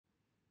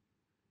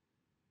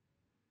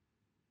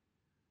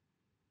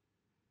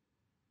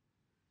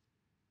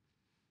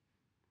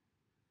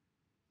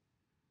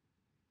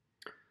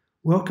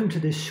Welcome to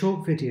this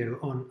short video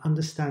on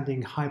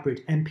understanding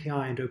hybrid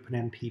MPI and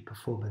OpenMP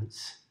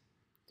performance.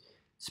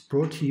 It's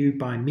brought to you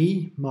by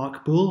me,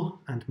 Mark Bull,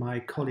 and my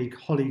colleague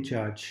Holly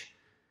Judge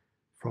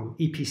from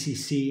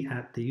EPCC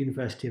at the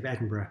University of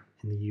Edinburgh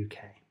in the UK.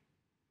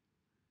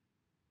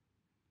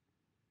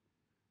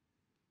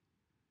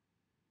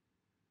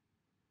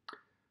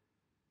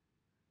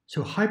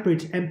 So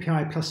hybrid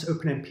MPI plus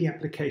OpenMP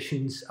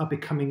applications are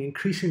becoming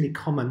increasingly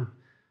common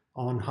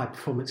on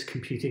high-performance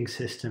computing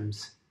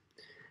systems.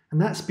 And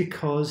that's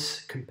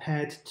because,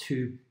 compared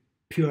to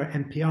pure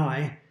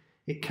MPI,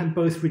 it can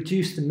both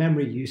reduce the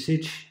memory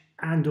usage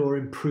and/or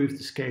improve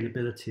the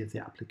scalability of the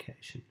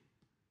application.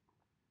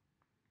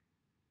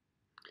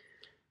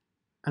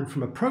 And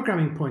from a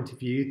programming point of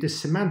view, the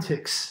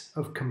semantics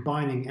of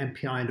combining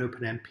MPI and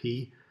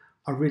OpenMP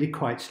are really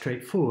quite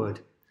straightforward.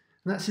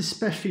 And that's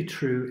especially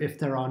true if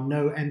there are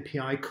no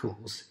MPI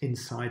calls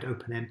inside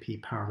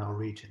OpenMP parallel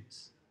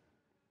regions.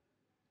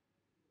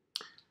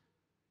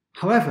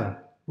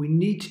 However, we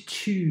need to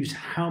choose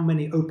how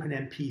many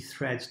OpenMP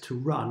threads to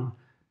run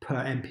per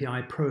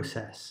MPI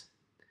process.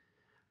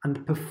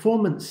 And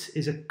performance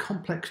is a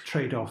complex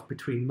trade-off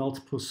between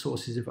multiple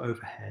sources of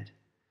overhead,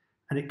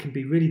 and it can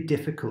be really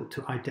difficult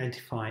to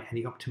identify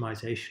any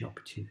optimization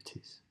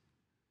opportunities.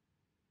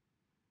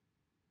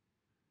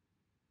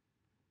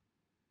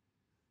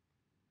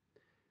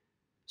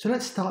 So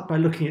let's start by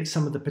looking at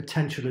some of the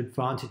potential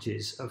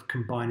advantages of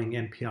combining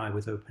MPI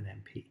with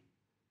OpenMP.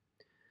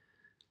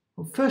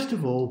 Well, first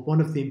of all,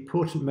 one of the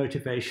important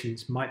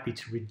motivations might be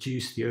to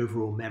reduce the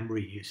overall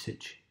memory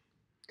usage.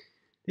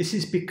 This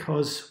is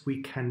because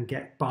we can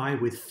get by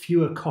with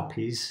fewer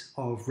copies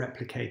of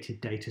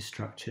replicated data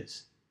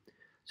structures.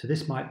 So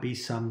this might be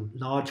some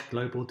large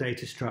global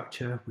data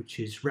structure which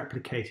is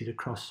replicated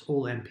across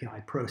all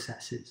MPI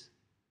processes.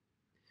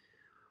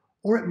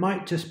 Or it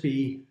might just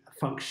be a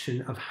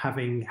function of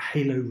having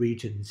halo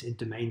regions in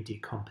domain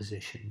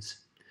decompositions.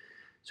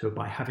 So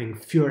by having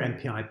fewer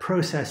MPI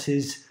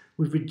processes,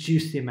 we've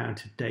reduced the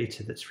amount of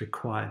data that's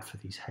required for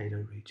these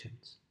halo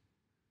regions.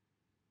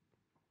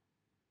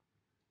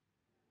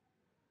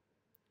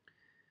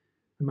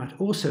 We might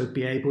also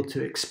be able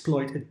to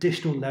exploit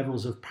additional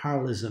levels of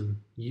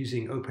parallelism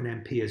using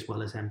OpenMP as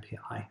well as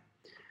MPI.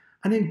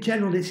 And in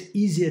general, it's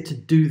easier to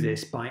do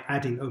this by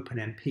adding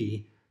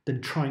OpenMP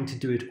than trying to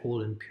do it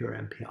all in pure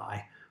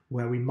MPI,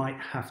 where we might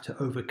have to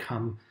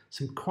overcome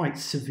some quite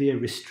severe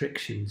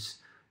restrictions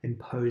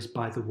imposed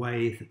by the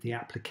way that the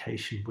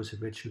application was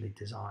originally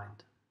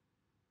designed.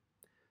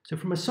 So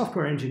from a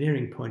software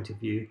engineering point of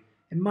view,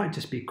 it might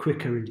just be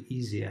quicker and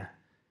easier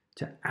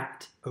to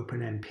add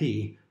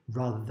OpenMP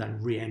rather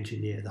than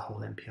re-engineer the whole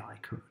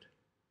MPI code.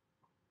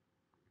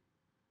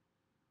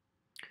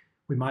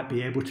 We might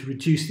be able to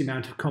reduce the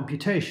amount of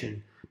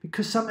computation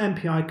because some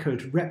MPI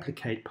codes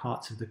replicate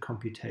parts of the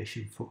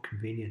computation for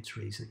convenience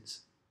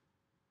reasons.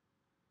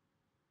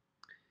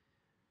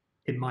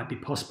 It might be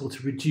possible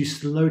to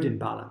reduce the load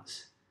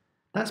imbalance.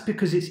 That's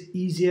because it's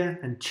easier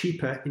and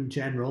cheaper in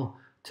general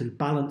to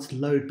balance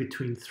load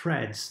between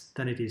threads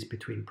than it is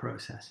between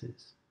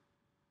processes.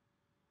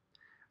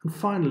 And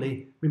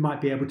finally, we might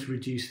be able to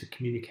reduce the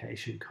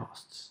communication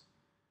costs.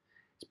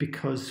 It's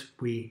because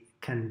we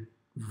can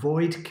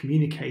avoid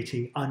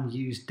communicating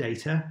unused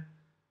data,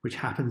 which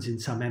happens in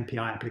some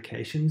MPI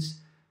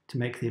applications, to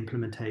make the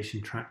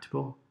implementation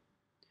tractable.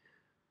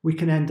 We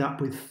can end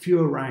up with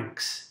fewer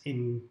ranks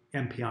in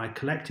MPI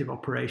collective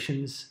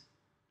operations,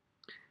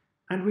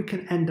 and we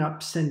can end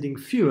up sending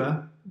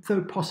fewer,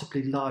 though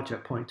possibly larger,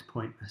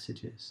 point-to-point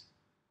messages.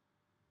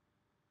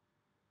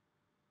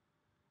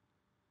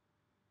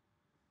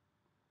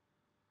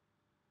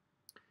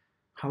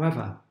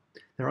 However,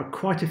 there are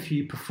quite a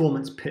few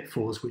performance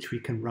pitfalls which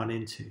we can run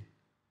into.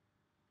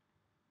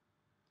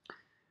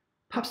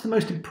 Perhaps the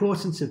most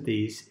important of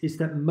these is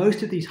that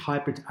most of these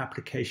hybrid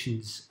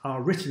applications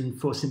are written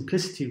for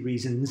simplicity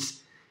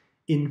reasons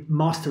in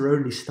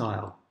master-only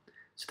style.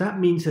 So that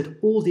means that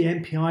all the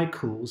MPI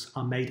calls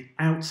are made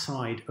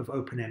outside of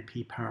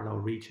OpenMP parallel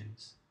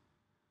regions.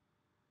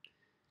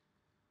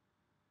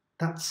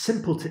 That's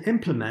simple to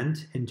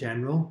implement in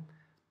general,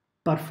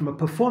 but from a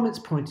performance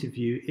point of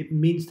view, it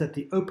means that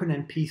the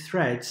OpenMP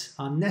threads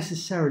are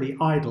necessarily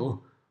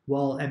idle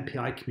while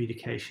MPI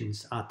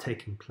communications are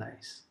taking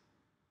place.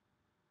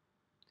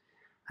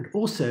 And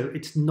also,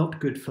 it's not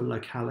good for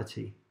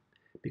locality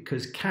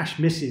because cache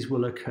misses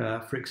will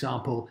occur, for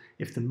example,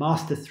 if the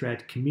master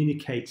thread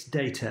communicates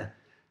data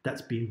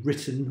that's been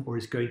written or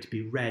is going to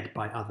be read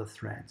by other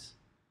threads.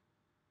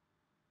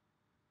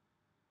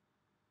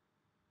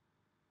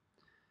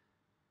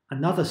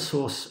 Another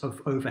source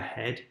of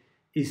overhead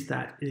is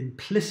that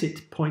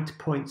implicit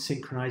point-to-point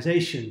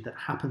synchronization that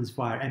happens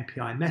via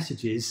MPI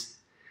messages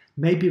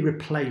may be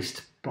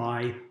replaced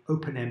by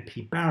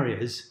OpenMP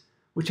barriers,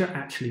 which are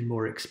actually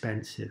more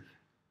expensive.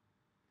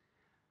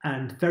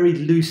 And very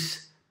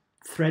loose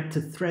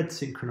thread-to-thread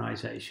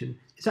synchronization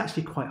is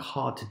actually quite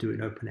hard to do in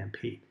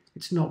OpenMP.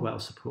 It's not well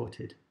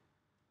supported.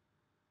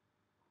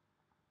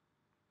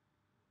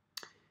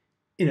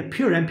 In a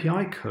pure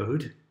MPI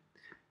code,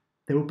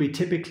 There will be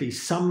typically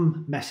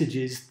some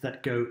messages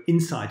that go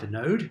inside a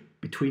node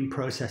between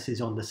processes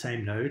on the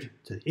same node,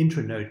 so the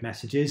intranode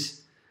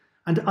messages,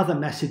 and other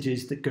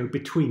messages that go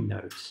between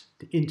nodes,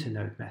 the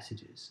internode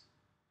messages.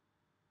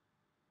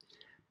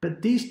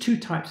 But these two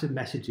types of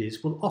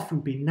messages will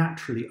often be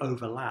naturally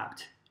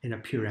overlapped in a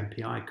pure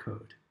MPI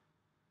code.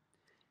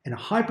 In a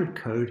hybrid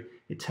code,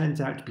 it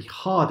turns out to be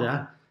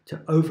harder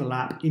to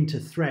overlap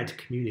inter-thread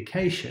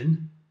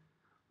communication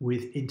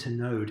with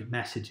internode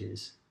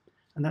messages.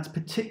 And that's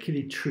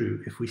particularly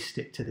true if we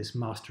stick to this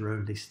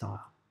master-only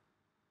style.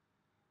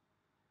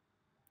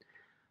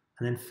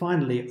 And then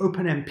finally,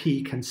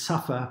 OpenMP can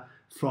suffer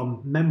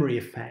from memory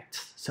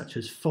effects such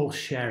as false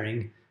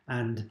sharing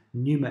and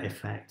NUMA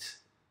effects.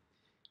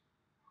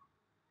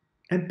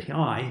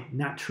 MPI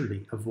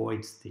naturally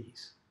avoids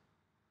these.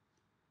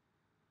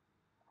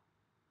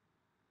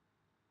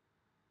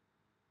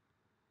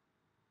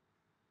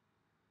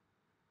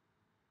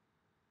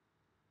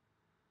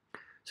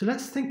 So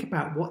let's think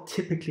about what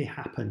typically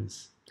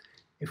happens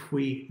if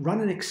we run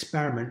an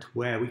experiment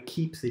where we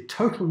keep the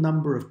total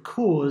number of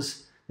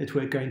cores that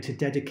we're going to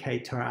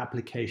dedicate to our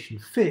application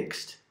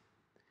fixed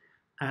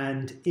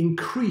and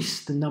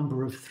increase the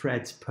number of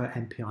threads per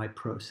MPI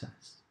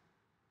process.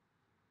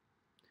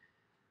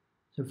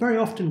 So very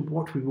often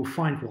what we will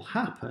find will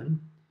happen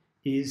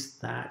is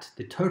that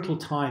the total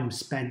time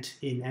spent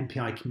in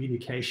MPI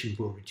communication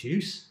will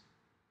reduce.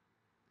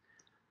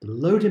 The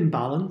load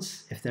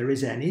imbalance, if there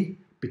is any,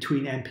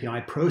 between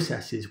MPI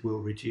processes will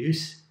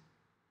reduce,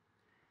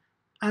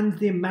 and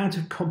the amount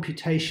of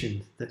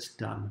computation that's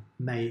done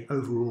may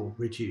overall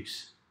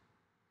reduce.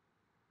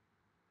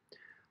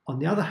 On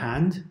the other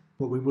hand,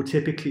 what we will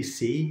typically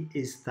see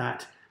is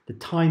that the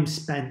time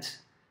spent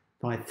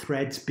by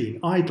threads being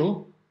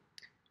idle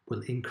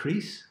will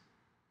increase.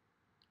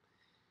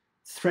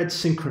 Thread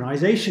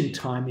synchronization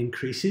time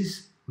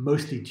increases,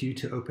 mostly due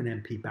to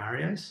OpenMP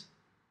barriers.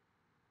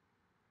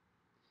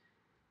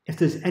 If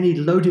there's any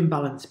load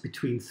imbalance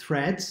between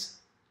threads,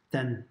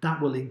 then that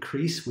will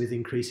increase with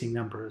increasing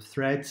number of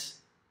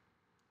threads.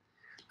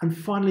 And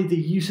finally, the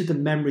use of the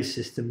memory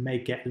system may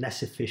get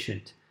less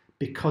efficient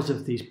because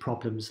of these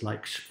problems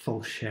like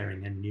false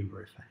sharing and NUMA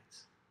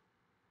effects.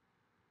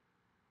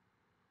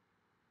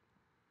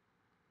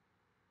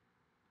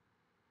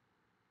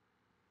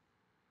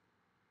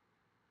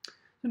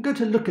 I'm going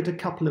to look at a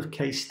couple of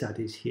case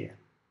studies here.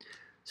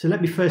 So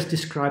let me first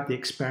describe the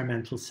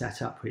experimental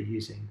setup we're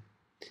using.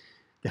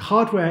 The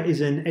hardware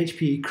is an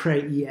HPE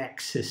Cray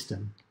EX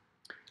system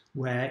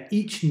where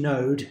each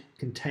node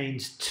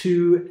contains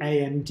 2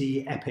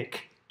 AMD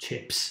EPIC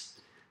chips.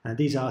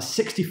 These are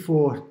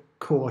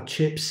 64-core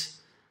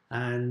chips,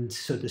 and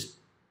so there's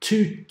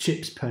 2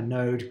 chips per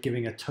node,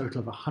 giving a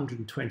total of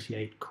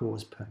 128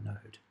 cores per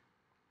node.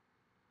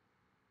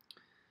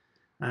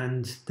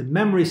 And the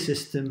memory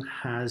system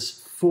has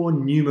 4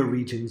 NUMA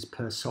regions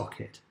per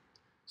socket.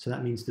 So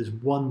that means there's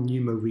 1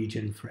 NUMA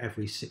region for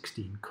every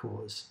 16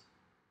 cores.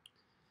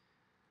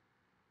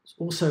 There's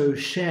also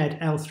shared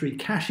L3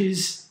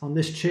 caches on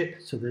this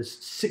chip, so there's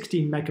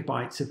 16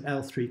 megabytes of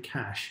L3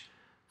 cache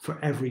for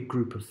every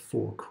group of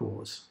 4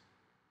 cores.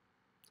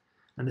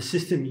 And the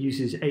system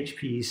uses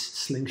HPE's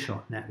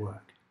Slingshot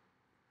network.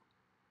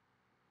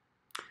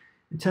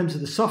 In terms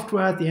of the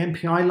software, the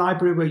MPI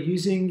library we're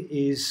using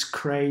is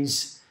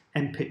Cray's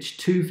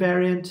MPitch2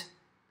 variant.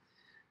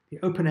 The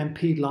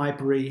OpenMP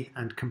library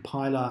and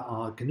compiler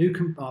are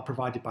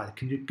provided by the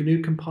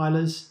GNU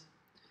compilers.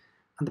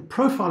 And the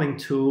profiling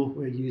tool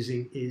we're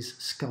using is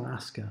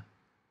Scalaska.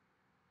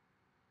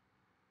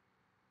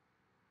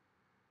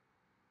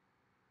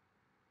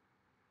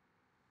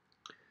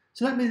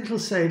 So let me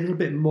say a little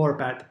bit more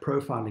about the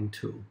profiling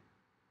tool,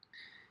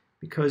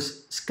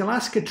 because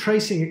Scalaska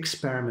tracing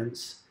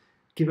experiments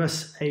give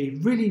us a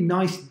really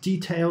nice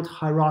detailed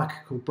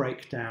hierarchical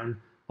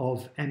breakdown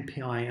of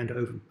MPI and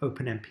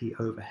OpenMP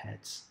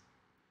overheads.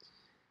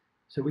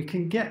 So we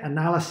can get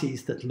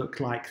analyses that look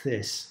like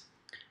this,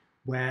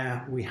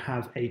 where we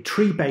have a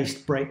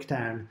tree-based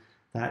breakdown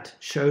that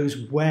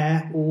shows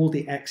where all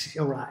the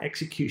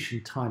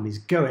execution time is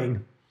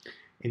going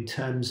in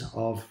terms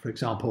of, for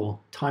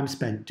example, time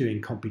spent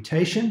doing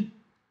computation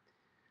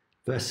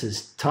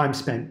versus time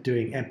spent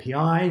doing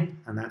MPI,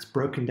 and that's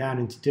broken down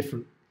into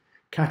different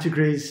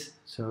categories.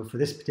 So for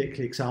this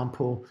particular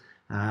example,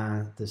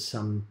 there's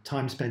some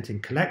time spent in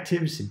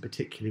collectives, in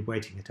particular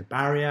waiting at a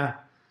barrier.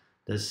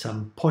 There's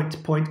some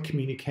point-to-point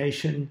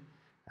communication,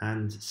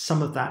 and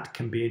some of that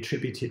can be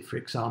attributed, for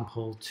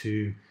example,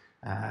 to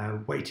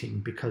waiting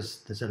because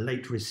there's a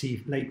late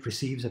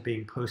receives are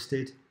being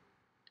posted.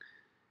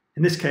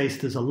 In this case,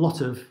 there's a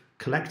lot of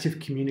collective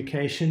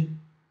communication.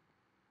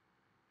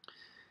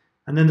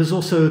 And then there's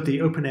also the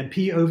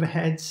OpenMP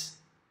overheads.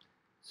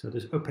 So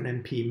there's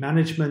OpenMP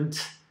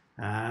management,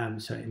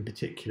 so in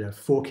particular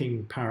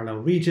forking parallel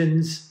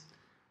regions.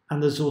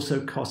 And there's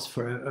also costs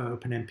for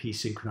OpenMP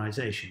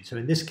synchronization. So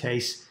in this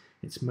case,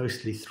 it's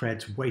mostly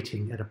threads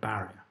waiting at a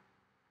barrier.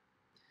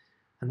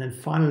 And then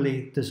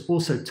finally, there's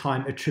also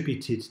time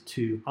attributed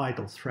to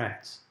idle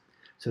threads.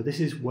 So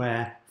this is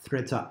where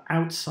threads are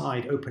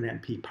outside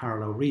OpenMP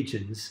parallel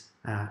regions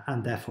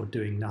and therefore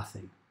doing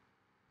nothing.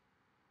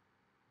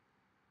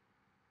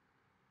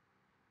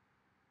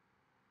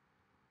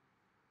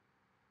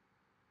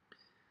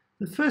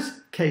 The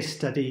first case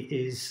study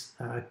is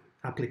an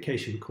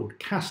application called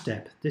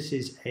CASTEP. This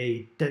is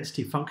a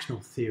density functional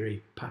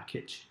theory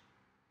package.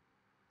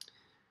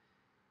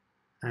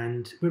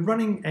 And we're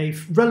running a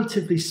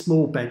relatively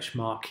small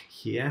benchmark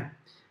here.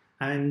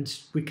 And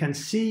we can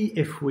see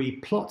if we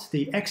plot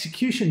the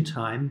execution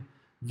time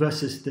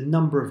versus the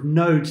number of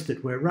nodes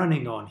that we're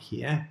running on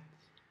here,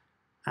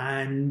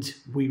 and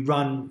we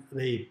run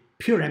the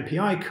pure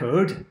MPI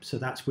code, so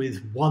that's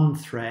with one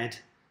thread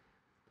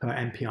per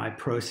MPI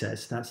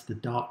process, that's the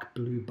dark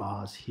blue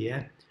bars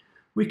here,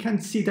 we can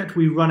see that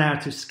we run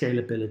out of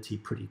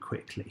scalability pretty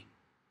quickly.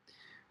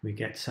 We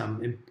get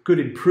some good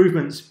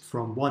improvements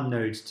from 1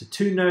 node to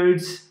 2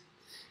 nodes,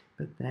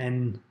 but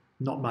then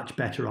not much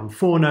better on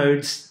 4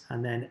 nodes,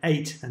 and then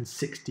 8 and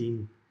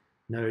 16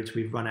 nodes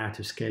we've run out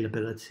of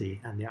scalability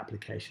and the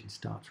application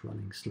starts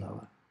running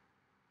slower.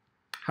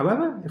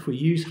 However, if we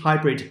use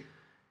hybrid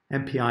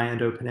MPI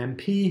and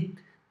OpenMP,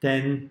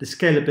 then the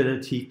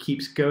scalability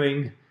keeps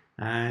going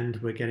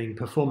and we're getting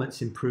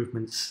performance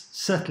improvements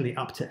certainly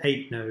up to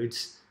 8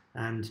 nodes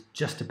and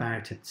just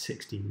about at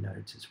 16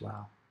 nodes as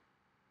well.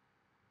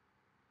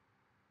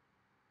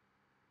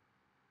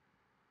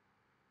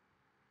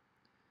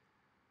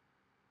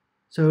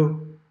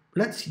 So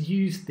let's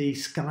use the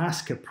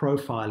Scalaska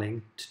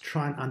profiling to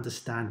try and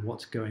understand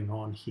what's going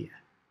on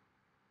here.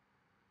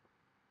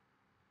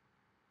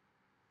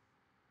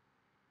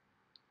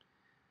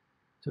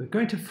 So we're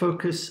going to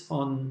focus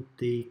on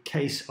the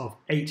case of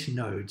 8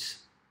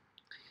 nodes.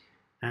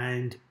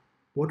 And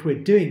what we're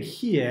doing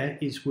here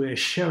is we're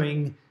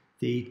showing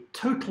the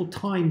total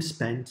time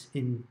spent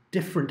in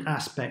different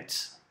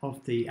aspects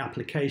of the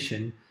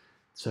application,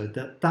 so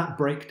that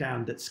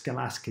breakdown that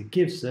Scalaska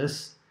gives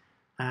us,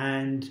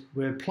 and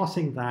we're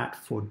plotting that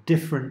for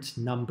different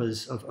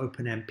numbers of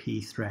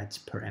OpenMP threads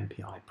per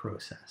MPI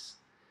process,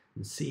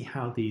 and see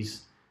how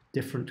these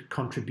different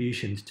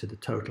contributions to the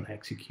total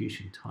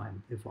execution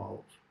time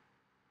evolve.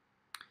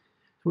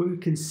 What we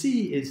can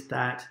see is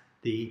that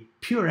the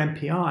pure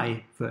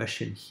MPI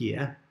version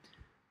here,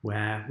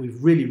 where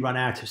we've really run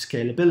out of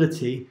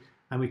scalability,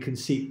 and we can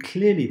see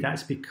clearly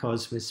that's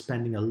because we're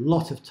spending a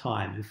lot of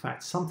time. In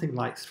fact, something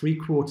like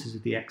 3/4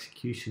 of the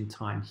execution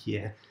time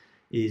here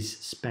is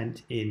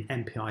spent in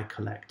MPI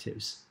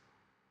collectives.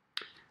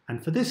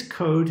 And for this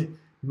code,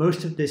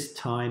 most of this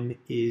time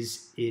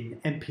is in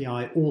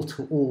MPI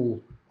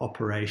all-to-all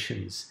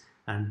operations,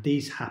 and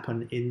these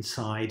happen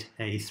inside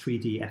a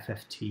 3D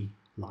FFT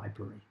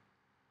library.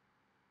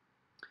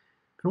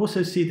 You can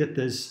also see that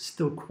there's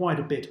still quite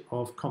a bit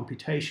of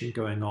computation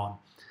going on.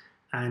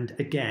 And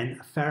again,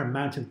 a fair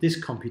amount of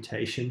this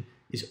computation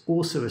is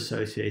also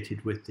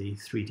associated with the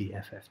 3D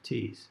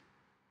FFTs.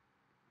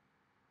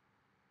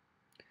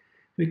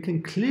 We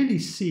can clearly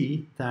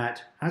see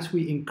that as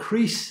we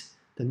increase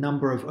the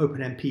number of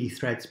OpenMP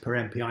threads per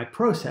MPI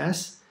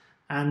process,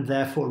 and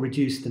therefore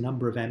reduce the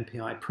number of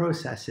MPI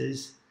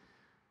processes,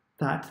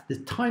 that the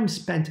time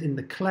spent in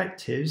the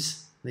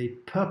collectives, the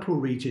purple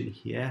region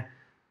here,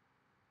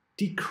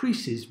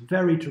 decreases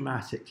very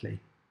dramatically.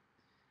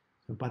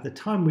 So by the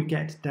time we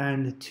get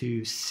down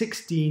to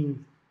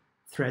 16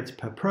 threads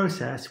per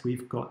process,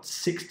 we've got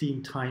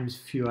 16 times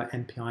fewer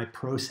MPI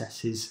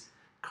processes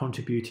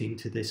contributing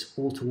to this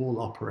all-to-all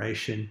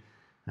operation,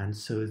 and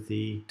so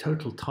the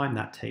total time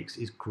that takes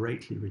is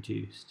greatly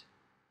reduced.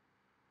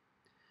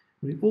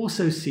 We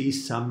also see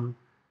some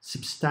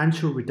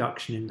substantial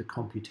reduction in the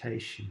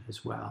computation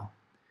as well.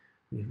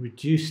 We've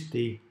reduced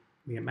the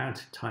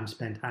amount of time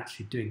spent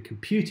actually doing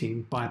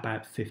computing by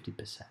about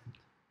 50%.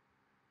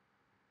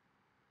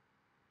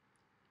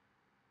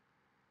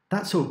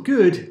 That's all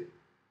good,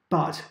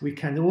 but we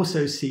can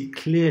also see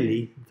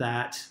clearly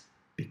that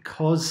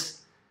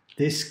because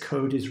this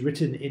code is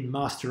written in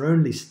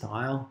master-only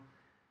style,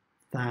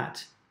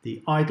 that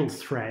the idle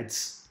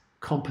threads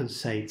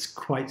compensates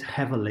quite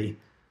heavily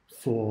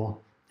for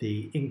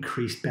the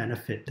increased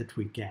benefit that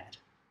we get.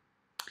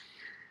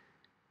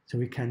 So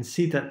we can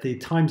see that the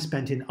time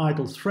spent in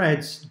idle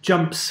threads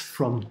jumps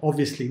from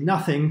obviously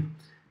nothing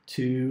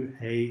to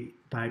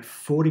about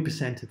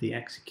 40% of the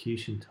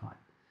execution time.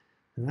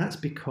 And that's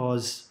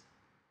because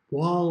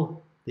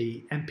while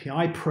the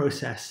MPI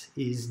process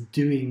is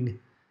doing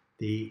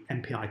the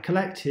MPI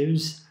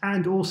collectives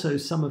and also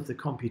some of the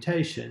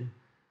computation,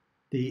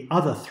 the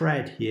other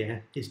thread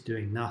here is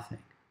doing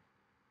nothing.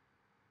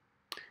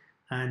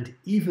 And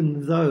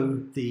even though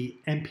the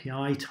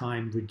MPI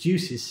time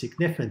reduces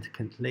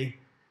significantly,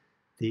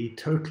 the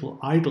total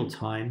idle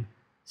time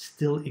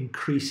still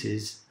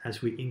increases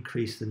as we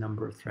increase the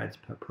number of threads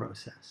per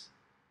process.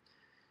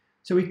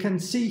 So we can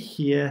see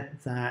here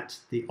that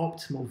the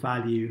optimal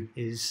value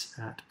is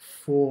at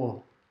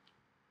 4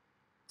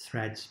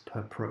 threads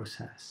per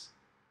process.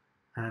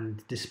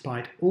 And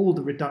despite all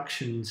the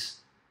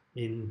reductions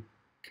in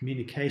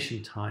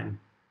communication time,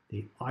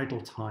 the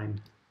idle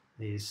time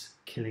is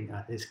killing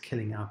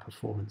our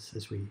performance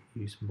as we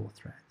use more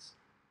threads.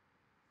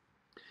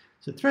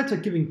 So threads are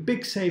giving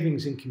big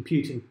savings in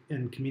computing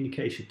and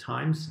communication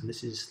times, and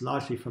this is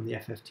largely from the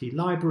FFT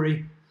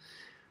library,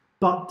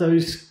 but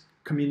those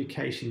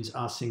communications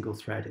are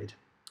single-threaded.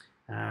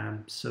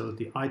 So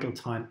the idle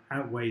time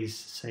outweighs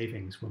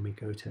savings when we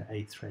go to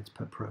 8 threads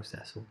per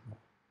process or more.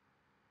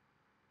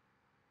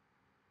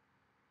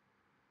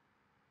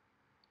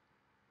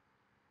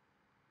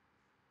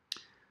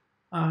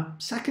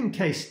 Second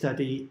case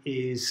study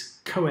is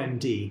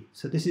CoMD.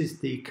 So this is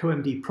the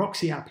CoMD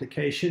proxy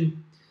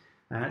application.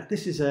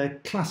 This is a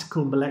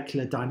classical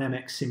molecular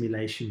dynamics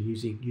simulation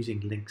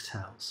using link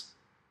cells.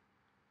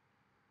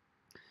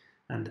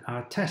 And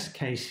our test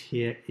case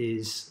here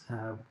is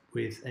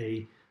with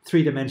a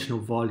 3-dimensional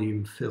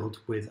volume filled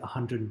with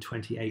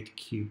 128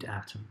 cubed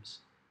atoms.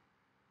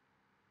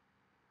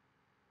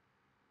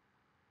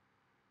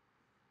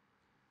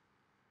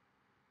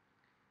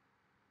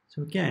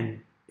 So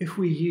again, if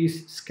we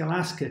use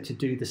Scalaska to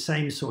do the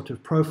same sort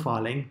of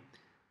profiling,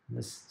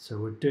 so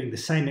we're doing the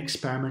same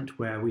experiment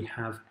where we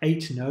have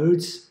 8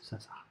 nodes, so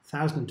that's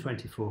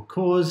 1024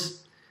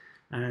 cores,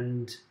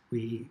 and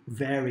we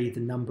vary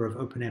the number of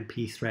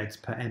OpenMP threads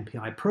per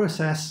MPI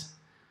process.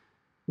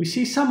 We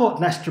see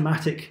somewhat less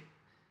dramatic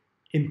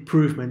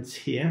improvements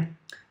here,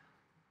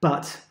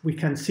 but we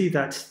can see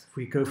that if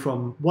we go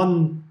from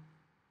 1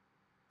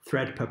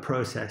 thread per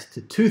process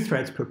to 2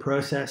 threads per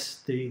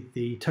process,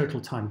 the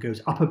total time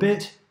goes up a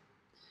bit,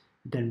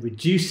 then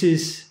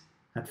reduces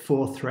at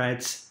 4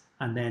 threads,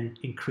 and then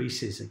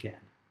increases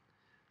again.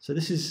 So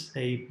this is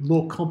a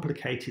more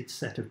complicated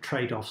set of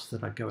trade-offs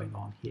that are going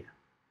on here.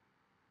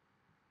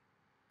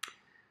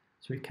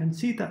 So we can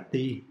see that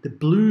the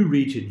blue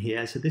region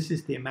here, so this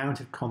is the amount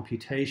of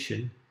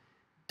computation,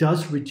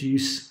 does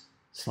reduce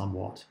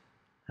somewhat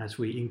as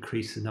we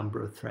increase the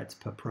number of threads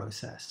per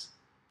process.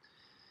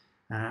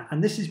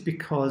 And this is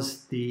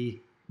because the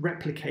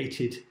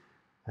replicated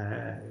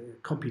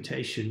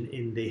computation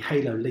in the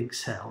halo link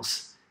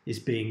cells is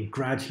being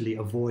gradually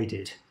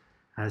avoided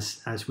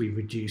as we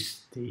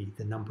reduce the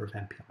number of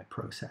MPI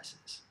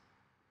processes.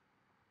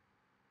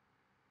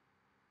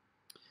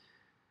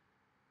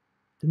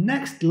 The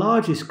next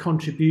largest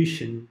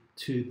contribution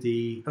to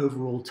the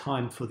overall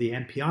time for the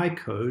MPI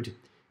code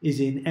is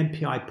in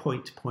MPI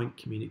point-to-point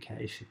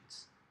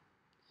communications.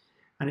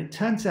 And it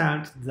turns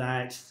out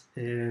that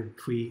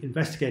if we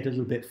investigate a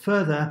little bit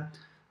further,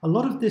 a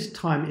lot of this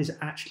time is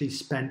actually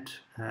spent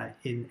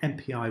in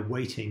MPI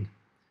waiting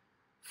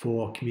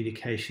for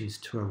communications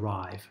to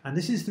arrive. And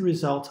this is the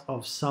result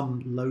of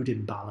some load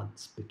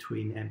imbalance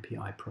between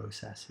MPI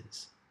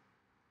processes.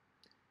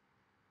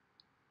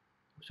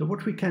 So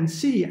what we can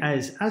see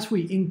is as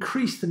we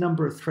increase the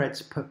number of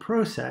threads per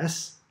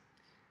process,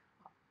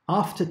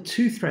 after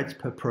 2 threads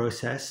per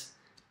process,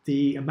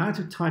 the amount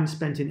of time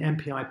spent in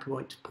MPI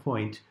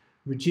point-to-point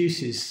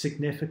reduces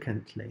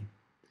significantly.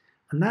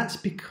 And that's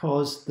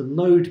because the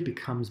load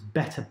becomes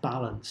better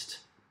balanced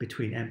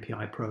between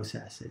MPI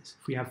processes.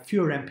 If we have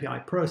fewer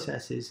MPI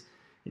processes,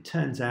 it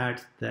turns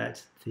out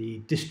that the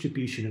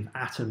distribution of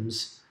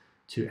atoms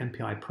to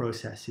MPI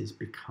processes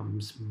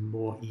becomes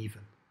more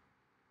even.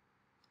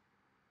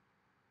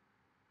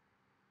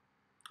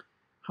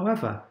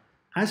 However,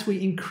 as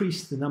we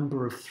increase the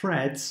number of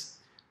threads,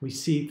 we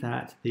see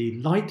that the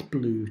light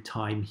blue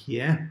time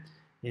here,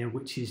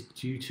 which is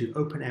due to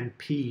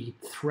OpenMP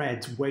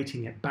threads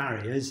waiting at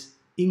barriers,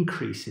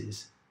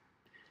 increases.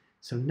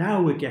 So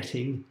now we're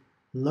getting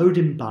load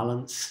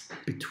imbalance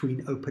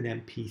between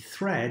OpenMP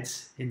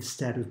threads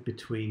instead of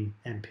between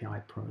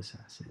MPI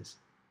processes.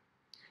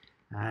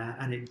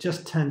 And it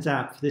just turns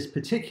out for this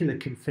particular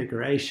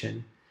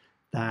configuration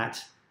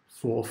that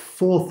for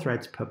 4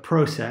 threads per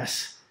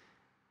process,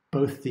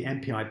 both the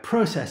MPI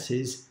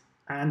processes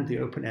and the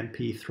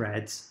OpenMP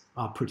threads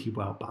are pretty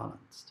well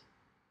balanced.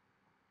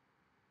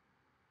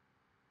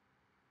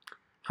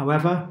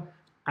 However,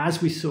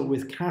 as we saw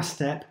with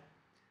CASTEP,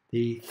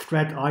 the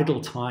thread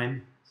idle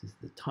time,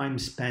 the time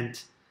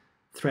spent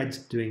threads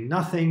doing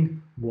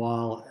nothing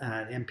while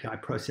the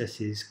MPI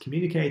process is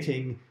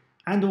communicating,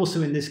 and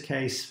also in this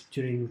case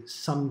during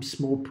some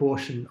small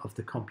portion of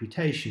the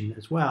computation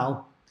as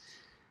well,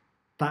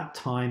 that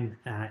time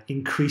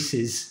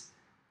increases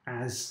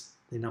as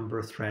the number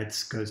of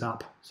threads goes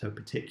up. So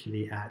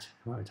particularly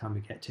by the time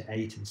we get to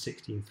 8 and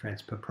 16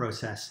 threads per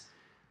process,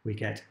 we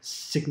get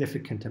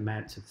significant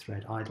amounts of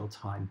thread idle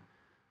time,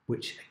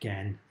 which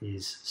again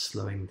is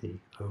slowing the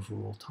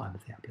overall time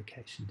of the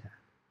application down.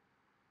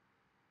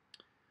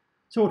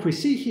 So what we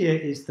see here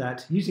is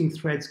that using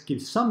threads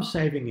gives some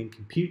saving in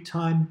compute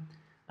time,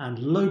 and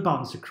load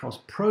balance across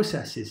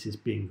processes is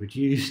being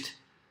reduced,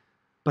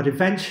 but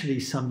eventually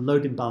some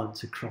load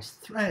imbalance across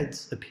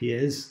threads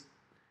appears,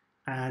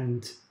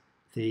 and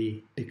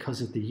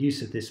because of the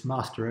use of this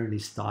master-only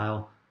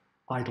style,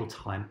 idle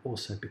time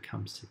also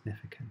becomes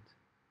significant.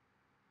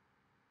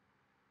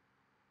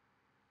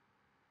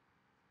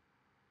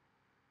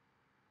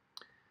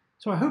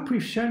 So I hope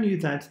we've shown you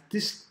that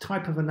this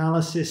type of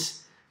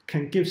analysis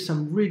can give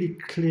some really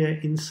clear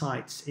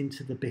insights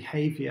into the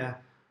behavior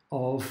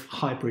of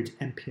hybrid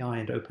MPI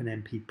and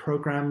OpenMP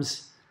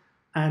programs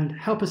and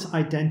help us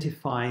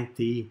identify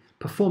the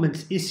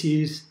performance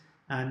issues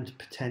and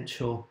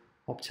potential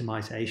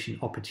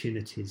optimization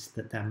opportunities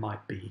that there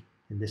might be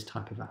in this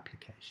type of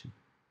application.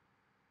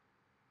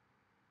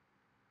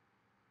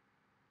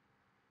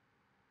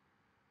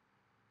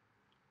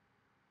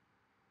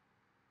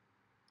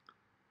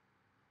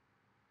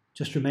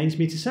 Just remains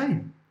me to say,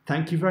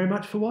 thank you very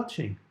much for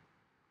watching.